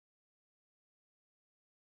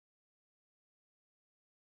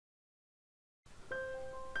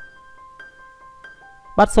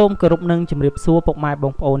បាទសូមគោរពនឹងជម្រាបសួរពុកម៉ែប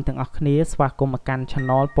ងប្អូនទាំងអស់គ្នាស្វាគមន៍មកកាន់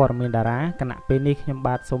Channel ព័ត៌មានតារាគណៈពេលនេះខ្ញុំ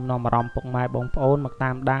បាទសូមនាំអារម្មណ៍ពុកម៉ែបងប្អូនមក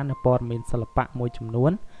តាមដាននៅព័ត៌មានសិល្បៈមួយចំនួ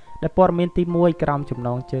នដែលព័ត៌មានទី1ក្រោមចំណ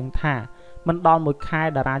ងជើងថាមិនដល់មួយខែ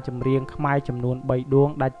តារាចម្រៀងខ្មែរចំនួន3ដួង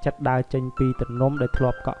ដាច់ចិត្តដើរចេញពីទំនំដែលធ្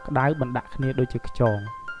លាប់កក់ក្ដៅបណ្ដាក់គ្នាដូចជាខ្យង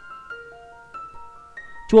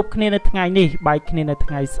ជួបគ្នានៅថ្ងៃនេះបែកគ្នានៅ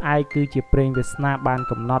ថ្ងៃស្អែកគឺជាព្រេងវាសនាបាន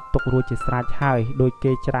កំណត់ទុករួចជាស្រេចហើយដោយ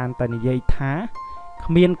គេច្រើនតែនិយាយថា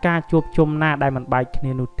គ្មានការជួបជុំណាដែលមិនបែកគ្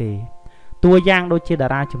នានោះទេតួយ៉ាងដូចជាតា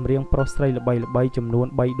រាចម្រៀងប្រុសស្រីល្បីៗចំនួន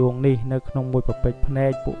3ដួងនេះនៅក្នុងមួយប្រភេទភ្នែ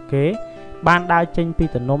កពួកគេបានដើរចេញពី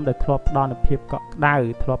ទំនំដែលធ្លាប់ផ្ដល់នូវភាពកក់ក្ដៅ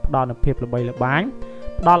ធ្លាប់ផ្ដល់នូវភាពល្បីល្បាញ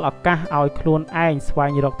ផ្ដល់ឱកាសឲ្យខ្លួនឯងស្វែ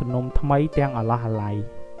ងរកទំនំថ្មីទាំងអាឡោះអាល័យ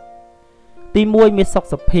ទី1មានសុខ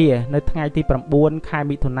សភានៅថ្ងៃទី9ខែ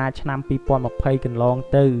មិថុនាឆ្នាំ2020កន្លង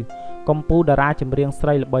ទៅកម្ពុជាតារាចម្រៀងស្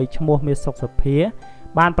រីល្បីឈ្មោះមានសុខសភា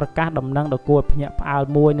បានប្រកាសដំណឹងដ៏គួរឲ្យភ្ញាក់ផ្អើល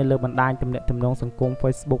មួយនៅលើបណ្ដាញទំនាក់ទំនងសង្គម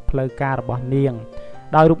Facebook ផ្លូវការរបស់នាង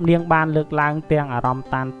ដោយរូបនាងបានលើកឡើងទាំងអារម្មណ៍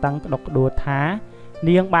តានតឹងក្តុកក្តួលថា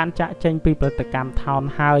នាងបានចាក់ចេញពីផលិតកម្មថោន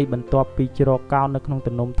ហើយបន្ទាប់ពីជ្រកកោននៅក្នុង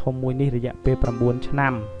ទំនំធំមួយនេះរយៈពេល9ឆ្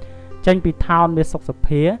នាំចេញពីថោនមានសុខស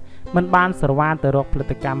ភាមិនបានស្រវានទៅរកផលិ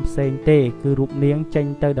តកម្មផ្សេងទេគឺរូបនាងចេញ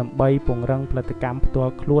ទៅដើម្បីពង្រឹងផលិតកម្មផ្ទា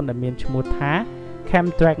ល់ខ្លួនដែលមានឈ្មោះថា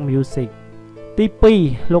Track Music ទី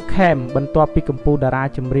2លោក Heng បន្ទាប់ពីកម្ពុជាតារា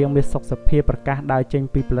ចម្រៀងមានសុខសភាប្រកាសដើរចេញ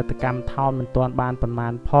ពីផលិតកម្មថោនមិនទាន់បានប៉ុន្មា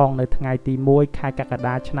នផងនៅថ្ងៃទី1ខែកក្ក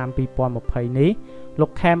ដាឆ្នាំ2020នេះលោ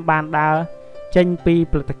ក Heng បានដើរចេញពី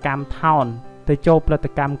ផលិតកម្មថោនទៅចូលផលិត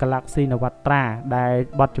កម្ម Galaxy នវត្រាដែល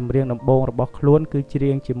បទចម្រៀងដំបូងរបស់ខ្លួនគឺច្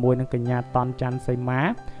រៀងជាមួយនឹងកញ្ញាតនច័ន្ទសីមា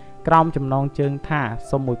ក្រោមចំណងជើងថា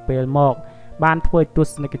សុំមួយពេលមកបានធ្វើឲ្យទស្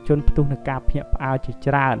សនិកជនផ្ទុះនឹងការភ្ញាក់ផ្អើលជា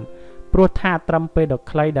ច្រើនព្រោះថាត្រឹមពេលដ៏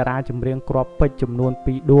ខ្លីតារាចម្រៀងគ្រាប់ពេជ្រចំនួន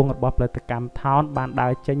2ដួងរបស់ផលិតកម្មថោនបានដើ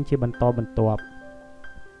រចេញជាបន្តបន្ទាប់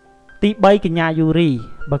ទី3កញ្ញាយូរី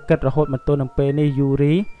បើគិតរហូតមកទល់នឹងពេលនេះយូ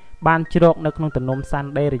រីបានជ្រកនៅក្នុងទំនំ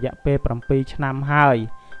Sunday រយៈពេល7ឆ្នាំហើយ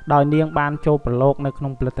ដោយនាងបានចូលប្រឡូកនៅក្នុ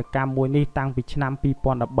ងផលិតកម្មមួយនេះតាំងពីឆ្នាំ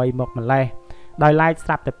2013មកម្លេះដោយឡែកស្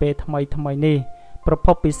រាប់តែពេលថ្មីនេះប្រភ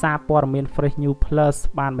ពពីសារព័ត៌មាន Fresh News Plus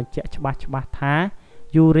បានបញ្ជាក់ច្បាស់ថា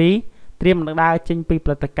យូរីត្រៀមនឹងដើរចេញពីផ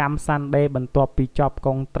លិតកម្ម Sunday បន្ទាប់ពីចប់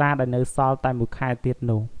កុងត្រាដែលនៅសល់តែមួយខែទៀត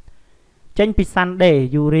នោះចេញពី Sunday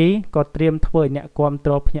យូរីក៏ត្រៀមធ្វើឲ្យអ្នកគាំ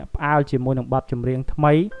ទ្រភ្ញាក់ផ្អើលជាមួយនឹងបទចម្រៀងថ្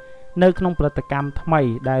មីនៅក្នុងផលិតកម្មថ្មី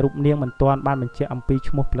ដែលរូបនាងមិនទាន់បានបញ្ជាក់អំពី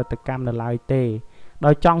ឈ្មោះផលិតកម្មនៅឡើយទេ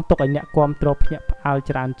ដោយចង់ទុកឲ្យអ្នកគាំទ្រភ្ញាក់ផ្អើល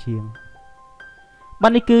ច្រើនជាងបា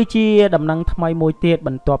ទនេះគឺជាដំណឹងថ្មីមួយទៀតប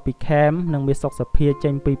ន្ទាប់ពី Heng និងមានសុខសភាចេ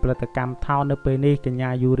ញពីផលិតកម្មថោននៅពេលនេះកញ្ញា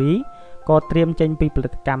យូរីក៏ត្រៀមចេញពីផលិ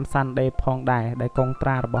តកម្ម Sunday ផងដែរដែលកុងត្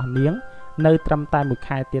រារបស់នាងនៅត្រឹមតែមួយ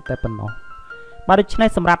ខែទៀតតែប៉ុណ្ណោះបាទដូច្នេះ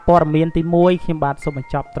សម្រាប់ព័ត៌មានទី1ខ្ញុំបាទសូមប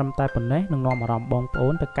ញ្ចប់ត្រឹមតែប៉ុណ្ណេះនឹងនាំអារម្មណ៍បងប្អូ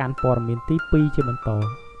នទៅកាន់ព័ត៌មានទី2ជាបន្ត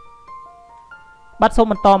បាទសូម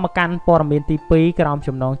បន្តមកកាន់ព័ត៌មានទី2ក្រោម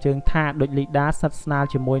ចំណងជើងថាដូចលីដាសិតស្នាល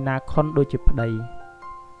ជាមួយណាខុនដូចជាប្តី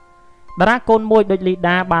តារាកូនមួយដូចលី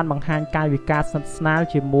ដាបានបង្ហាញកាយវិការស្និទ្ធស្នាល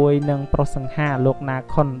ជាមួយនឹងប្រុសសង្ហាលោកណា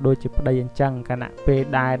ខុនដូចជាប្តីអញ្ចឹងខណៈពេល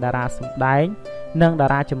ដែលតារាសម្ដែងនិងតា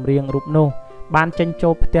រាចម្រៀងរូបនោះបានចេញចូ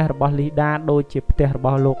លផ្ទះរបស់លីដាដូចជាផ្ទះរប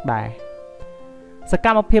ស់លោកដែរសក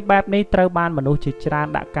ម្មភាពបែបនេះត្រូវបានមនុស្សជាច្រើន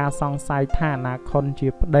ដាក់ការសង្ស័យថាណាខុនជា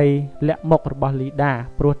ប្តីលាក់មុខរបស់លីដា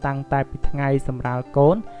ព្រោះតាំងតែពីថ្ងៃសម្រាលកូ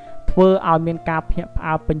នធ្វើឲ្យមានការភ្ញាក់ផ្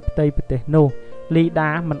អើលពេញផ្ទៃប្រទេសនោះលី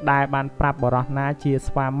ដាមិនដែលបានប្រាប់បរិះណាជា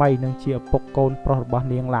ស្វាមីនិងជាឪពុកកូនប្រុសរបស់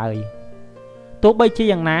នាងឡើយទោះបីជា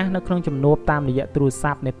យ៉ាងណានៅក្នុងជំនួបតាមរយៈទូរ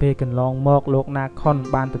ស័ព្ទនៅពេលកន្លងមកលោកណាខុន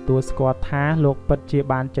បានទទួលស្គាល់ថាលោកពិតជា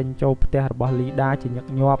បានចេញចូលផ្ទះរបស់លីដាជាញឹក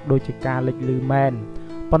ញាប់ដូចជាការលេចលឺមែន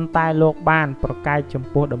ប៉ុន្តែលោកបានប្រកែកចំ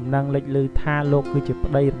ពោះដំណឹងលេចលឺថាលោកគឺជា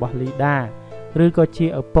ប្តីរបស់លីដាឬក៏ជា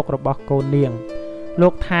ឪពុករបស់កូននាងលោ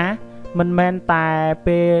កថាមិនមែនតែ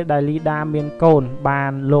ពេលដែលលីដាមានកូនបា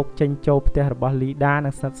នលោកចេញចូលផ្ទះរបស់លីដា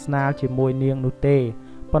និងស្និទ្ធស្នាលជាមួយនាងនោះទេ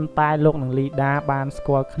ប៉ុន្តែលោកនិងលីដាបានស្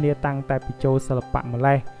គាល់គ្នាតាំងតែពីចូលសិល្បៈម្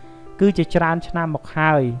លេះគឺជាច្រើនឆ្នាំមក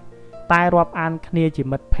ហើយតែរាប់អានគ្នាជា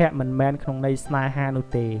មិត្តភក្តិមិនមែនក្នុងន័យស្នេហានោះ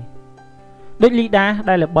ទេដូចលីដា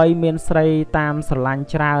ដែលល្បីមានស្រីតាមស្រឡាញ់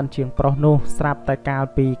ច្រើនជាងប្រុសនោះស្រាប់តែកាល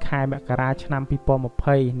ពីខែមករាឆ្នាំ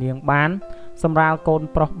2020នាងបានសម្រាលកូន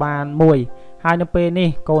ប្រុសបានមួយហើយនៅពេលនេះ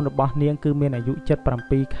កូនរបស់នាងគឺមានអាយុ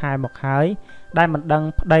7 ខែមកហើយដែលមិនដឹង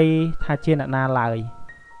ប្តីថាជាអ្នកណាឡើយ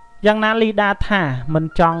យ៉ាងណាលីដាថាមិន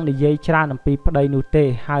ចង់និយាយច្រើនអំពីប្តីនោះទេ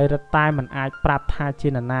ហើយរឹតតែមិនអាចប្រាប់ថាជា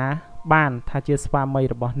អ្នកណាបានថាជាស្វាមី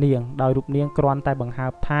របស់នាងដោយរូបនាងគ្រាន់តែបង្ហើ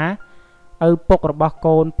បថាឪពុករបស់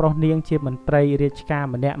កូនប្រុសនាងជាមន្ត្រីរាជការ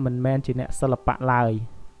ម្នាក់មិនមែនជាអ្នកសិល្បៈឡើយ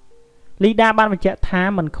លីដាបានបញ្ជាក់ថា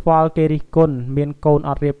មិនខ្វល់គេរិះគន់មានកូន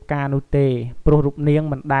អត់រៀបការនោះទេព្រោះរូបនាង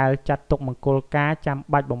មិនដែលចាត់ទុកមង្គលការចាំ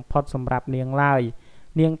បាច់បំផុតសម្រាប់នាងឡើយ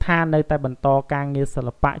នាងថានៅតែបន្តការងារសិ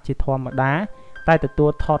ល្បៈជាធម្មតាតែទទួល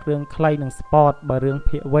ថតរឿងខ្លីនិងស្ពតបើរឿង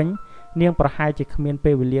ភាគវិញនាងប្រហែលជាគ្មាន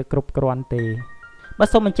ពេលវេលាគ្រប់គ្រាន់ទេបើ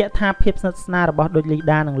សូមបញ្ជាក់ថាភាពស្និទ្ធស្នាលរបស់ដូចលី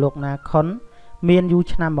ដានិងលោកណាខុនមានយូរ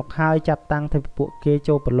ឆ្នាំមកហើយចាប់តាំងពីពួកគេ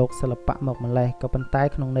ចូលប្រឡូកសិល្បៈមកម្លេះក៏ប៉ុន្តែ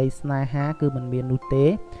ក្នុងន័យស្នេហាគឺមិនមាននោះទេ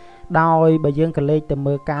ដោយបើយើងក៏លេចទៅ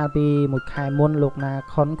មើលកាលពីមួយខែមុនលោកណា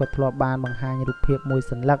ខុនក៏ធ្លាប់បានបង្ហាញរូបភាពមួយ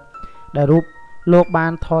សន្លឹកដែលរូបលោកបា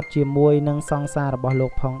នថតជាមួយនឹងសង្សាររបស់លោ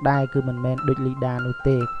កផងដែរគឺមិនមែនដូចលីដានោះ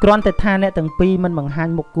ទេគ្រាន់តែថាអ្នកទាំងពីរមិនបង្ហាញ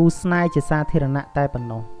មុខគូស្នេហ៍ជាសាធារណៈតែប៉ុណ្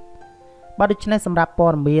ណោះបាទដូច្នេះសម្រាប់ព័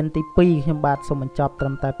ត៌មានទី2ខ្ញុំបាទសូមបញ្ចប់ត្រឹ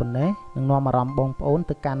មតែប៉ុណ្ណេះនឹងនាំអារម្មណ៍បងប្អូន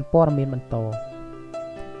ទៅកាន់ព័ត៌មានបន្ត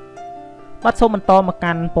បាទសូមបន្តមក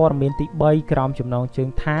កាន់ព័ត៌មានទី3ក្រោមចំណងជើង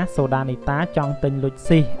ថាសូដានីតាចង់ទិញលុច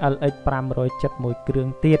ស៊ី LX 571គ្រឿង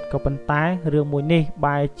ទៀតក៏ប៉ុន្តែរឿងមួយនេះ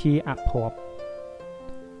បែរជាអភ័ព្វ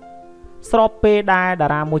ស្របពេលដែលតា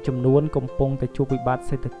រាមួយចំនួនកំពុងតែជួបវិបត្តិ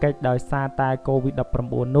សេដ្ឋកិច្ចដោយសារតែ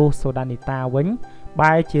COVID-19 នោះសូដានីតាវិញ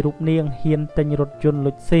បែរជារូបនាងហ៊ានទិញរថយន្ត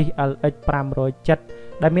លុចស៊ី LX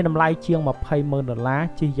 570ដែលមានតម្លៃជាង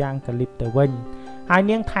$200,000ជិះយ៉ាងកលិបទៅវិញហើយ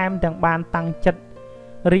នាងថែមទាំងបានតាំងចិត្ត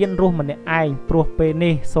រៀនរស់ម្នាក់ឯងព្រោះពេល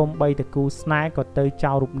នេះសូម្បីតែគូស្នេហ៍ក៏ទៅ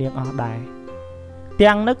ចោលរូបនាងអស់ដែរ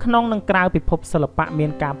ទាំងនៅក្នុងនិងក្រៅពិភពសិល្បៈមា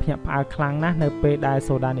នការភ្ញាក់ផ្អើលខ្លាំងណាស់នៅពេលដែល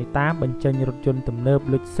សូដានីតាបញ្ចេញរថយន្តទំនើប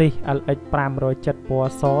លុចស៊ី LX 570ព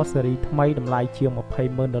ណ៌សស៊េរីថ្មីតម្លៃជាង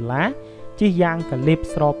$200,000ជិះយ៉ាងកលិប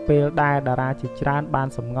ស្របពេលដែលតារាជាច្រើនបាន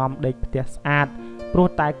សម្ងំដេកផ្ទះស្អាតព្រោះ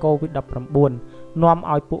តែ COVID-19 នាំ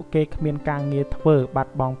ឲ្យពួកគេគ្មានការងារធ្វើបា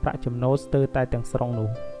ត់បង់ប្រាក់ចំណូលស្ទើរតែទាំងស្រុង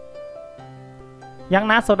នោះយ៉ាង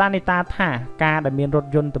ណាសូដានីតាថាការដែលមានរថ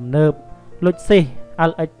យន្តទំនើបលុចស៊ី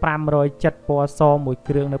LX 570ពណ៌សមួយ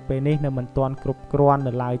គ្រឿងនៅពេលនេះនៅមិនទាន់គ្រប់គ្រាន់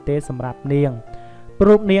នៅឡើយទេសម្រាប់នាងព្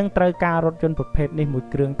រោះនាងត្រូវការរថយន្តប្រភេទនេះមួយ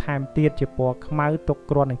គ្រឿងថែមទៀតជាពណ៌ខ្មៅទុក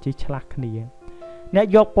គ្រាន់នឹងជិះឆ្លាស់គ្នាអ្នក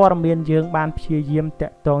យកព័ត៌មានយើងបានព្យាយាមតា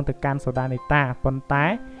ក់ទងទៅកាន់សូដានីតាប៉ុន្តែ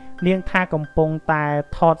នាងថាកំពុងតែ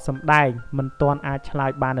ថតសម្ដែងមិនទាន់អាចឆ្លើ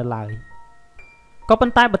យបាននៅឡើយក៏ប៉ុ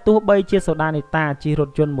ន្តែបើទោះបីជាសូដានីតាជិះរថ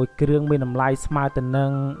យន្តមួយគ្រឿងមានតម្លៃស្មើទៅនឹ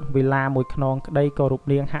ងវិឡាមួយខ្នងក្តីក៏រូប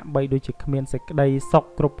នាងហាក់បីដូចជាគ្មានសេចក្តីសុខ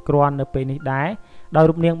គ្រប់គ្រាន់នៅពេលនេះដែរដោយ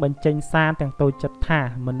រូបនាងបញ្ចេញសារទាំងតូចចិត្តថា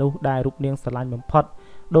មនុស្សដែលរូបនាងស្រឡាញ់បំផុត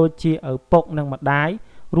ដូចជាឪពុកនិងម្ដាយ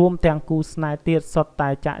រួមទាំងគូស្នេហ៍ទៀតសុទ្ធតែ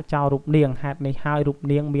ចាក់ចោលរូបនាងហេតុនេះហើយរូប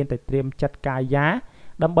នាងមានតែត្រៀមចិត្តកាយា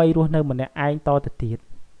ដើម្បីរស់នៅម្នាក់ឯងតទៅទៀត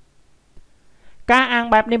ការអាង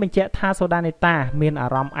បែបនេះបញ្ជាក់ថាសូដានីតាមានអា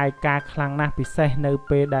រម្មណ៍ឯកាខ្លាំងណាស់ពិសេសនៅ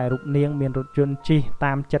ពេលដែលរូបនាងមានរថយន្តជិះ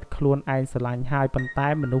តាមចិត្តខ្លួនឯងស្រឡាញ់ហើយប៉ុន្តែ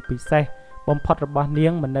មនុស្សពិសេសបំផុតរបស់នា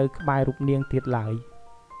ងមិននៅក្បែររូបនាងទៀតឡើយ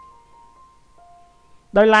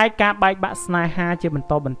ដោយឡែកការបែកបាក់ស្នេហាជាបន្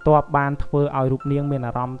តបន្ទាប់បានធ្វើឲ្យរូបនាងមាន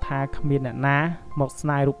អារម្មណ៍ថាគ្មានអ្នកណាមកស្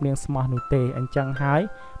នេហ៍រូបនាងស្មោះនោះទេអញ្ចឹងហើយ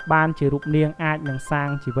បានជារូបនាងអាចនឹងសាង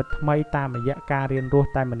ជីវិតថ្មីតាមរយៈការរៀនរស់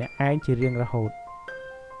តែម្នាក់ឯងជារៀងរហូត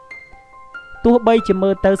ទោះបីជាមើ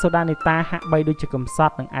លទៅសូដានីតាហាក់បីដូចជាកំស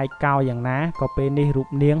ត់នឹងឯកោយ៉ាងណាក៏ពេលនេះរូប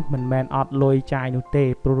នាងមិនមែនអត់លុយចាយនោះទេ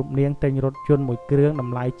ព្រោះរូបនាងទិញរថយន្តមួយគ្រឿងត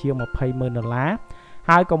ម្លៃជាង$200,000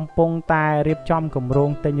ហើយកំពុងតែរៀបចំគម្រោង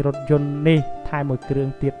ទិញរថយន្តនេះថែមមួយគ្រឿង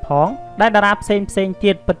ទៀតផងដែលតារាផ្សេង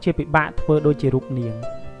ទៀតពិតជាពិបាកធ្វើដូចជារូបនាង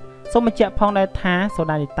សូមបញ្ជាក់ផងដែរថាសូ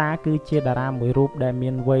ដានីតាគឺជាតារាមួយរូបដែលមា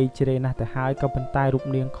នវ័យជ្រេណាស់ទៅហើយក៏ប៉ុន្តែរូប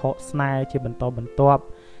នាងខកស្នេហ៍ជាបន្តបន្ទាប់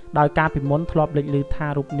ដោយការពីមុនធ្លាប់លេចឮថា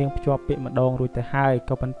រូបនាងភ្ជាប់ពាក្យម្ដងរួចទៅហើយ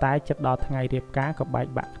ក៏ប៉ុន្តែចិត្តដល់ថ្ងៃរៀបការក៏បែក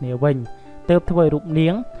បាក់គ្នាវិញទើបធ្វើឲ្យរូបនា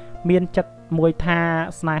ងមានចិត្តមួយថា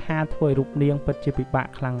ស្នេហាធ្វើឲ្យរូបនាងពិតជាពិបាក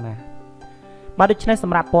ខ្លាំងណាស់បាទដូច្នេះស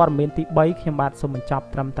ម្រាប់ព័ត៌មានទី3ខ្ញុំបាទសូមបញ្ចប់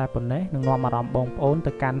ត្រឹមតែប៉ុណ្ណេះនឹងនាំអារម្មណ៍បងប្អូន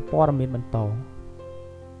ទៅកាន់ព័ត៌មានបន្ត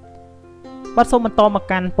បាទសូមបន្តមក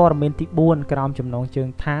កាន់ព័ត៌មានទី4ក្រោមចំណងជើង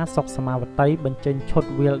ថាសុកសមាវតីបញ្ចេញឈុត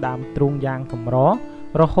វាលដើមទ្រូងយ៉ាងកម្រ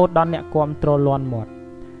រហូតដល់អ្នកគាំទ្រលាន់មាត់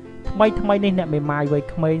ថ្មីនេះអ្នកមេម៉ាយវ័យ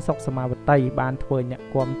ក្មេងសុកសមាវតីបានធ្វើឲ្យអ្នក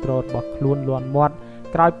គាំទ្ររបស់ខ្លួនលាន់មាត់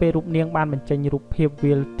ក្រោយពេលរូបនាងបានបញ្ចេញរូបភាព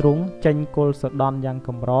វាលទ្រូងចេញគល់សដន់យ៉ាងក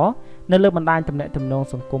ម្រនៅលើបណ្ដាញទំនាក់ទំនង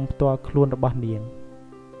សង្គមផ្ទាល់ខ្លួនរបស់នាង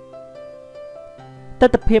ទិ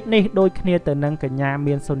ដ្ឋភាពនេះដូចគ្នាទៅនឹងកញ្ញា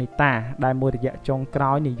មានសូនីតាដែលមួយរយៈចុងក្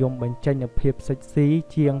រោយនិយមបញ្ចេញនូវភាពសិចស៊ី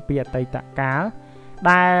ជាងពីអតីតកាល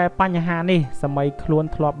ដែលបញ្ហានេះសម័យខ្លួន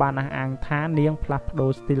ធ្លាប់បានអះអាងថានាងផ្លាស់ប្ដូ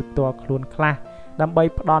រស្ទីលផ្ទាល់ខ្លួនខ្លះដើម្បី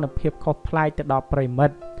ផ្ដល់នូវភាពខុសប្លែកទៅដល់ប្រិមិ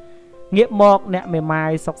ត្តងាកមកអ្នកមេម៉ា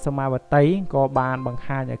យសុកសមាវតីក៏បានបង្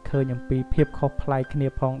ហាញឲ្យឃើញអំពីភាពខុសប្លែកគ្នា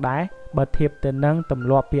ផងដែរបើធៀបទៅនឹងទម្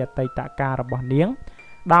លាប់ពីអតីតកាលរបស់នាង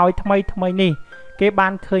ដោយថ្មីនេះគេបា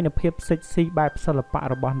នឃើញនូវភាពសិចស៊ីបែបសិល្បៈ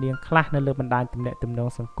របស់នាងខ្លះនៅលើបណ្ដាញទំនាក់ទំនង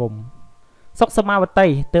សង្គម សុកសមាវតី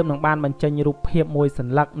ទើបនឹងបានបញ្ចេញរូបភាពមួយស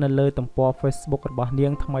ន្លឹកនៅលើទំព័រ Facebook របស់នា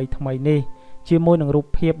ងថ្មីនេះជាមួយនឹងរូប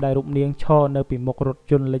ភាពដែលរូបនាងឈរនៅពីមុខរថ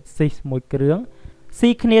យន្ត Lexus មួយគ្រឿងស៊ី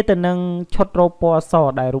គ្នាទៅនឹងឈុតរ៉ូពណ៌ស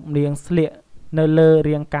ដែលរូបនាងស្លៀកនៅលើ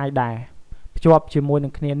រាងកាយដែរភ្ជាប់ជាមួយនឹ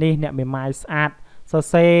ងគ្នានេះអ្នកមេម៉ាយស្អាតសរ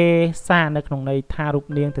សេរសារនៅក្នុងន័យថារូប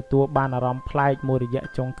នាងទទួលបានអារម្មណ៍ប្លែកមួយរយៈ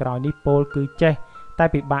ចុងក្រោយនេះពោលគឺចេះតែ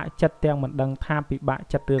ពិបាកចិត្តទាំងមិនដឹងថាពិបាក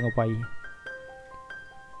ចិត្តរឿងអ្វី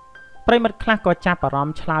ប្រិមិត្តខ្លះក៏ចាប់អារម្ម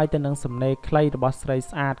ណ៍ឆ្លើយទៅនឹងសំណេរខ្លីរបស់ស្រី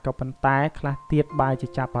ស្អាតក៏ប៉ុន្តែខ្លះទៀតបែរជា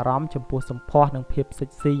ចាប់អារម្មណ៍ចំពោះសម្ផស្សនិងភាពសិច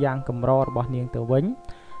ស៊ីយ៉ាងកម្ររបស់នាងទៅវិញ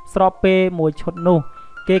ស្របពេលមួយឈុតនោះ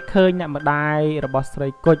គេឃើញអ្នកម្ដាយរបស់ស្រី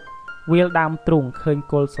គុជវាលដើមទ្រូងឃើញ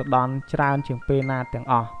គុលសដន់ច្រើនជាងពេលណាទាំង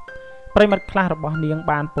អស់ប្រិមិត្តខ្លះរបស់នាង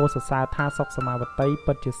បានពោលសរសើរថាសុកសមាវតី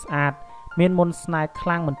ពិតជាស្អាតមានមន្តស្នេហ៍ខ្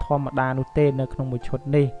លាំងមិនធម្មតានោះទេនៅក្នុងមួយឈុត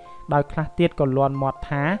នេះដោយខ្លះទៀតក៏លាន់មាត់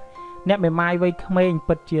ថាអ្នកមេម៉ាយវ័យក្មេង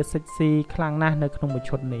ពិតជាសិចស៊ីខ្លាំងណាស់នៅក្នុងមួយ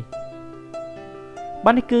ឈុតនេះ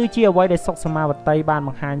បាទនេះគឺជាអ្វីដែលសុកសមាវតីបានប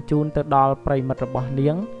ង្ហាញជូនទៅដល់ប្រិមិត្តរបស់នា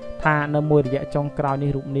ងថានៅមួយរយៈចុងក្រោយនេះ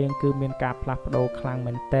រូបនាងគឺមានការផ្លាស់ប្ដូរខ្លាំង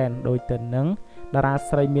មែនទែនដោយទៅនឹងតារា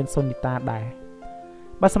ស្រីមានសុនីតាដែរ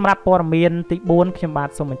បាទសម្រាប់ព័ត៌មានទី4ខ្ញុំបាទ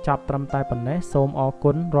សូមបញ្ចប់ត្រឹមតែប៉ុណ្ណេះសូមអរ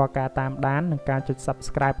គុណរាល់ការតាមដាននិងការចុច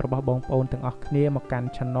Subscribe របស់បងប្អូនទាំងអស់គ្នាមកកាន់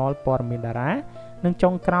Channel ព័ត៌មានតារានិងចុ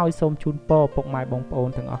ងក្រោយសូមជូនពរពុកម៉ែបងប្អូន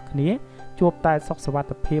ទាំងអស់គ្នាជួបតែសុខសុវត្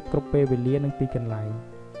ថិភាពគ្រប់ពេលវេលានិងទីកន្លែង